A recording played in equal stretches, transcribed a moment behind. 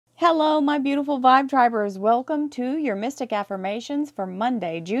Hello, my beautiful Vibe Tribers. Welcome to your Mystic Affirmations for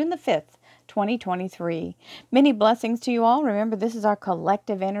Monday, June the 5th, 2023. Many blessings to you all. Remember, this is our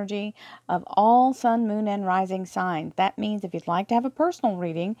collective energy of all sun, moon, and rising signs. That means if you'd like to have a personal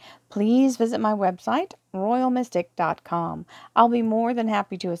reading, please visit my website, royalmystic.com. I'll be more than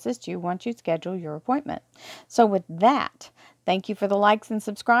happy to assist you once you schedule your appointment. So with that, thank you for the likes and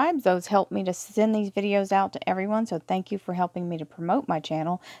subscribes. Those help me to send these videos out to everyone. So thank you for helping me to promote my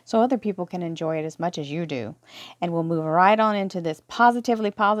channel so other people can enjoy it as much as you do. And we'll move right on into this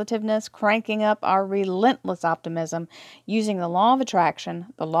positiveness, cranking up our relentless optimism using the law of attraction,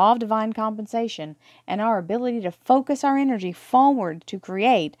 the law of divine compensation, and our ability to focus our energy forward to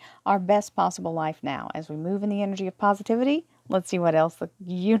create our best possible life now. As we move in the energy of positivity, let's see what else the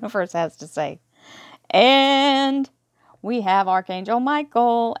universe has to say. And we have Archangel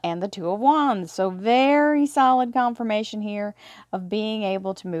Michael and the Two of Wands. So very solid confirmation here of being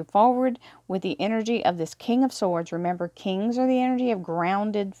able to move forward with the energy of this King of Swords. Remember, kings are the energy of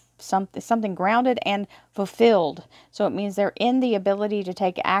grounded, something grounded and fulfilled. So it means they're in the ability to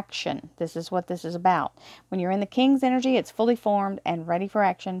take action. This is what this is about. When you're in the King's energy, it's fully formed and ready for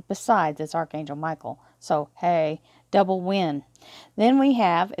action. Besides, it's Archangel Michael. So, hey, double win. Then we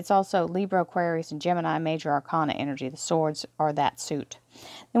have, it's also Libra, Aquarius, and Gemini Major Arcana energy. The swords are that suit.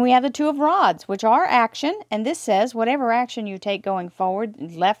 Then we have the Two of Rods, which are action. And this says whatever action you take going forward,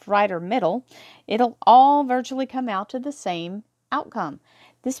 left, right, or middle, it'll all virtually come out to the same outcome.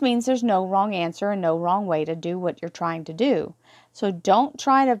 This means there's no wrong answer and no wrong way to do what you're trying to do. So don't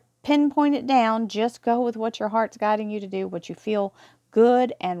try to pinpoint it down. Just go with what your heart's guiding you to do, what you feel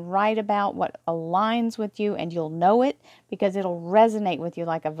good and right about, what aligns with you, and you'll know it because it'll resonate with you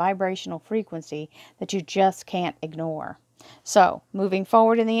like a vibrational frequency that you just can't ignore. So, moving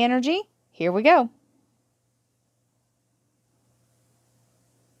forward in the energy, here we go.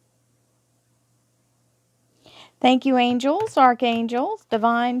 Thank you, angels, archangels,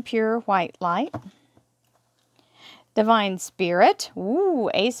 divine, pure, white light. Divine Spirit. Ooh,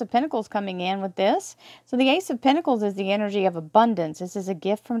 Ace of Pentacles coming in with this. So the Ace of Pentacles is the energy of abundance. This is a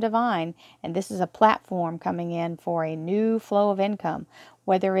gift from Divine. And this is a platform coming in for a new flow of income.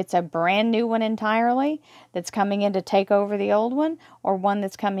 Whether it's a brand new one entirely that's coming in to take over the old one, or one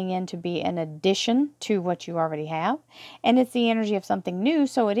that's coming in to be an addition to what you already have. And it's the energy of something new.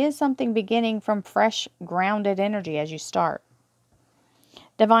 So it is something beginning from fresh, grounded energy as you start.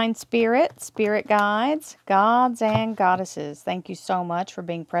 Divine Spirit, Spirit Guides, Gods and Goddesses, thank you so much for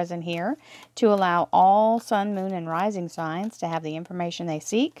being present here to allow all sun, moon, and rising signs to have the information they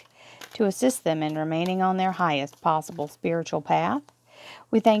seek to assist them in remaining on their highest possible spiritual path.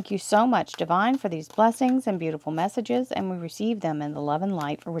 We thank you so much, Divine, for these blessings and beautiful messages, and we receive them in the love and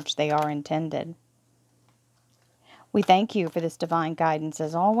light for which they are intended. We thank you for this divine guidance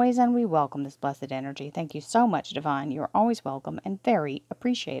as always, and we welcome this blessed energy. Thank you so much, Divine. You are always welcome and very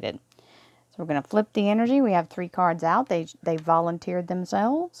appreciated. So we're going to flip the energy. We have 3 cards out. They volunteered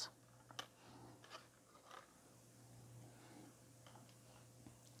themselves.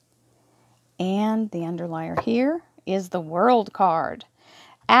 And the underlier here is the World card.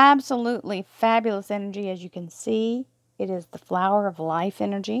 Absolutely fabulous energy. As you can see, it is the flower of life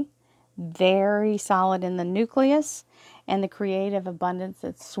energy. Very solid in the nucleus and the creative abundance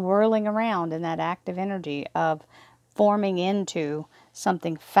that's swirling around in that active energy of forming into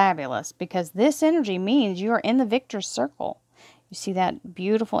something fabulous, because this energy means you are in the victor's circle. You see that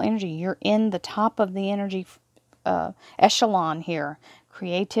beautiful energy. You're in the top of the energy echelon here.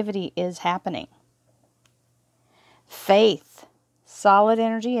 Creativity is happening. Faith, solid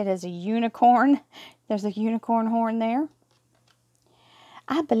energy. It is a unicorn. There's a unicorn horn there.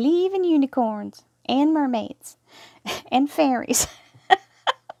 I believe in unicorns and mermaids and fairies.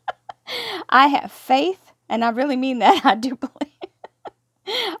 I have faith, and I really mean that. I do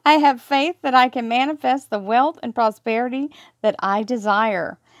believe. I have faith that I can manifest the wealth and prosperity that I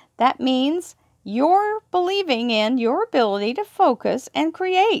desire. That means you're believing in your ability to focus and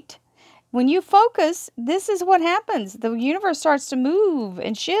create. When you focus, this is what happens. The universe starts to move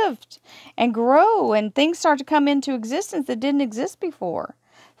and shift and grow, and things start to come into existence that didn't exist before.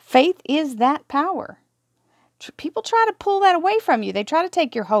 Faith is that power. People try to pull that away from you. They try to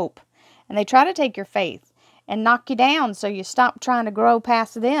take your hope, and they try to take your faith and knock you down so you stop trying to grow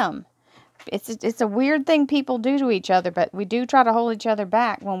past them. It's a weird thing people do to each other, but we do try to hold each other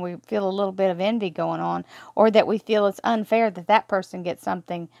back when we feel a little bit of envy going on, or that we feel it's unfair that that person gets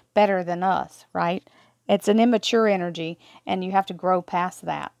something better than us, right? It's an immature energy, and you have to grow past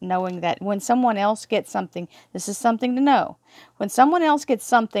that, knowing that when someone else gets something, this is something to know. When someone else gets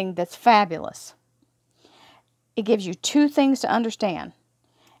something that's fabulous, it gives you 2 things to understand.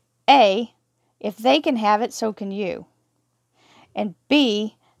 A, if they can have it, so can you. And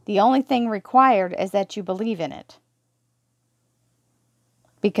B, the only thing required is that you believe in it.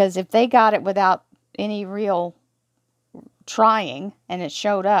 Because if they got it without any real trying and it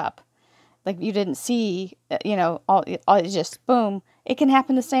showed up, like you didn't see, all just boom, it can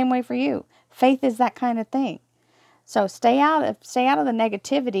happen the same way for you. Faith is that kind of thing. So stay out of the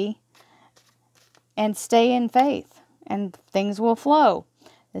negativity and stay in faith, and things will flow.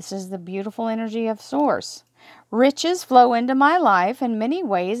 This is the beautiful energy of Source. Riches flow into my life in many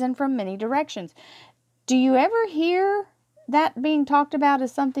ways and from many directions. Do you ever hear that being talked about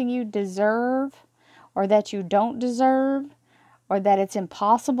as something you deserve, or that you don't deserve, or that it's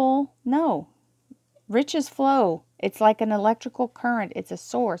impossible? No. Riches flow. It's like an electrical current. It's a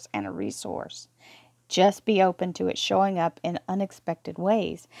source and a resource. Just be open to it showing up in unexpected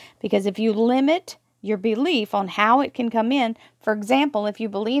ways. Because if you limit your belief on how it can come in, for example, if you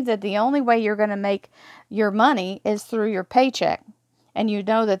believe that the only way you're going to make your money is through your paycheck, and you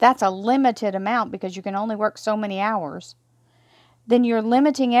know that that's a limited amount because you can only work so many hours, then you're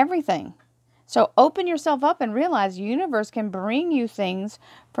limiting everything. So open yourself up and realize the universe can bring you things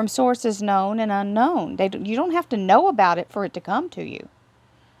from sources known and unknown. You don't have to know about it for it to come to you.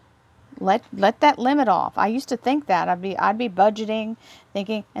 Let that limit off. I used to think that. I'd be budgeting,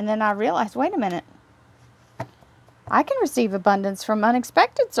 thinking, and then I realized, wait a minute. I can receive abundance from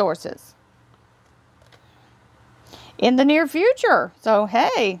unexpected sources in the near future. So,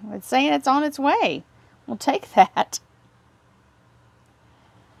 hey, it's saying it's on its way. We'll take that.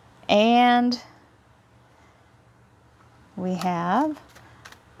 And we have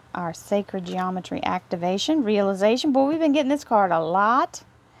our sacred geometry activation, realization. Boy, we've been getting this card a lot.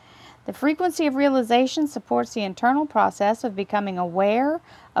 The frequency of realization supports the internal process of becoming aware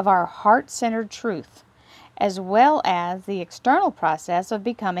of our heart-centered truth, as well as the external process of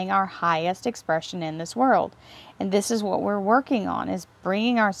becoming our highest expression in this world. And this is what we're working on, is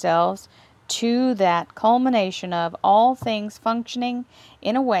bringing ourselves to that culmination of all things functioning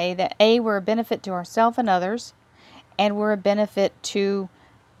in a way that A, we're a benefit to ourselves and others, and we're a benefit to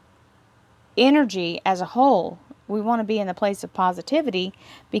energy as a whole. We want to be in the place of positivity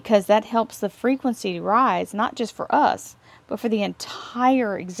because that helps the frequency rise, not just for us, but for the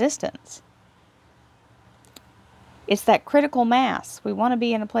entire existence. It's that critical mass. We want to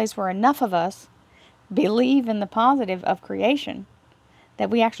be in a place where enough of us believe in the positive of creation that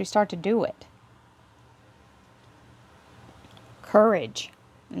we actually start to do it. Courage.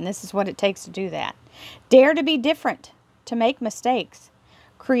 And this is what it takes to do that. Dare to be different, to make mistakes.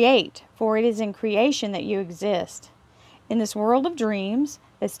 Create, for it is in creation that you exist. In this world of dreams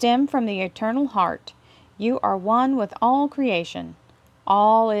that stem from the eternal heart, you are one with all creation.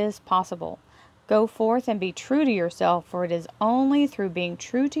 All is possible. Go forth and be true to yourself, for it is only through being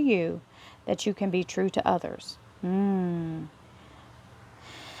true to you that you can be true to others.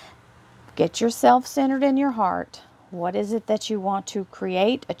 Get yourself centered in your heart. What is it that you want to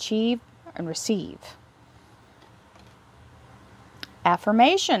create, achieve, and receive?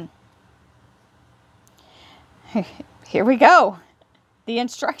 Affirmation. Here we go. The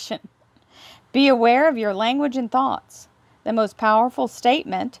instruction. Be aware of your language and thoughts. The most powerful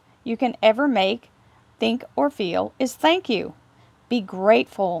statement you can ever make, think, or feel is thank you. Be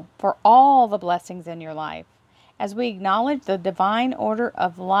grateful for all the blessings in your life. As we acknowledge the divine order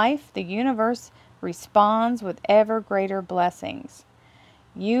of life, the universe responds with ever greater blessings.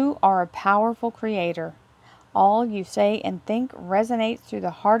 You are a powerful creator. All you say and think resonates through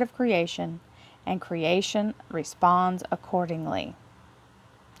the heart of creation, and creation responds accordingly.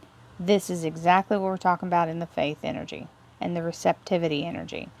 This is exactly what we're talking about in the faith energy and the receptivity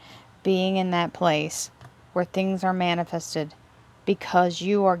energy. Being in that place where things are manifested because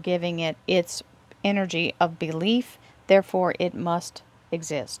you are giving it its energy of belief, therefore it must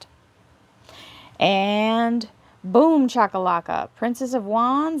exist. And boom, chakalaka. Princess of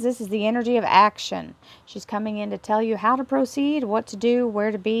Wands, this is the energy of action. She's coming in to tell you how to proceed, what to do,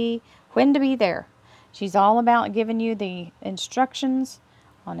 where to be, when to be there. She's all about giving you the instructions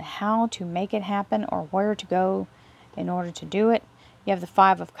on how to make it happen or where to go in order to do it. You have the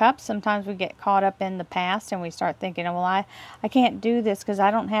Five of Cups. Sometimes we get caught up in the past and we start thinking, well, I can't do this because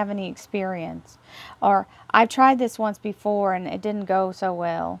I don't have any experience. Or I tried this once before and it didn't go so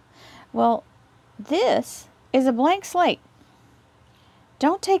well. Well, this is a blank slate.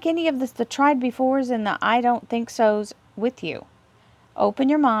 Don't take any of the tried befores and the I don't think so's with you. Open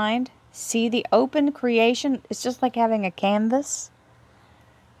your mind. See the open creation. It's just like having a canvas.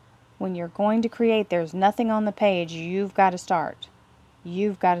 When you're going to create, there's nothing on the page. You've got to start.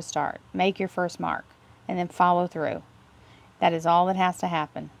 You've got to start. Make your first mark and then follow through. That is all that has to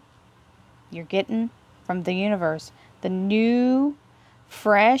happen. You're getting from the universe the new,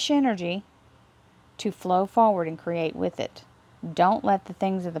 fresh energy to flow forward and create with it. Don't let the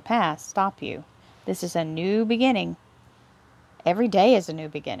things of the past stop you. This is a new beginning. Every day is a new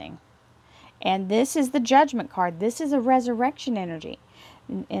beginning. And this is the Judgment card. This is a resurrection energy.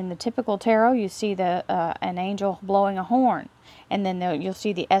 In the typical tarot, you see an angel blowing a horn. And then you'll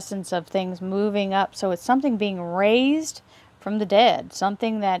see the essence of things moving up. So it's something being raised from the dead.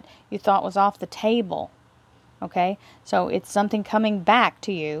 Something that you thought was off the table. Okay? So it's something coming back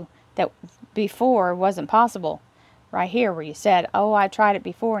to you that before wasn't possible. Right here where you said, oh, I tried it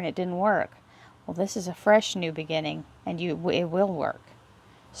before and it didn't work. Well, this is a fresh new beginning, and it will work.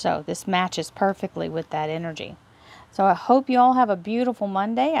 So this matches perfectly with that energy. So I hope you all have a beautiful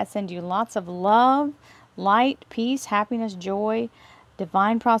Monday. I send you lots of love, light, peace, happiness, joy,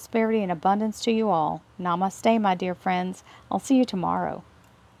 divine prosperity, and abundance to you all. Namaste, my dear friends. I'll see you tomorrow.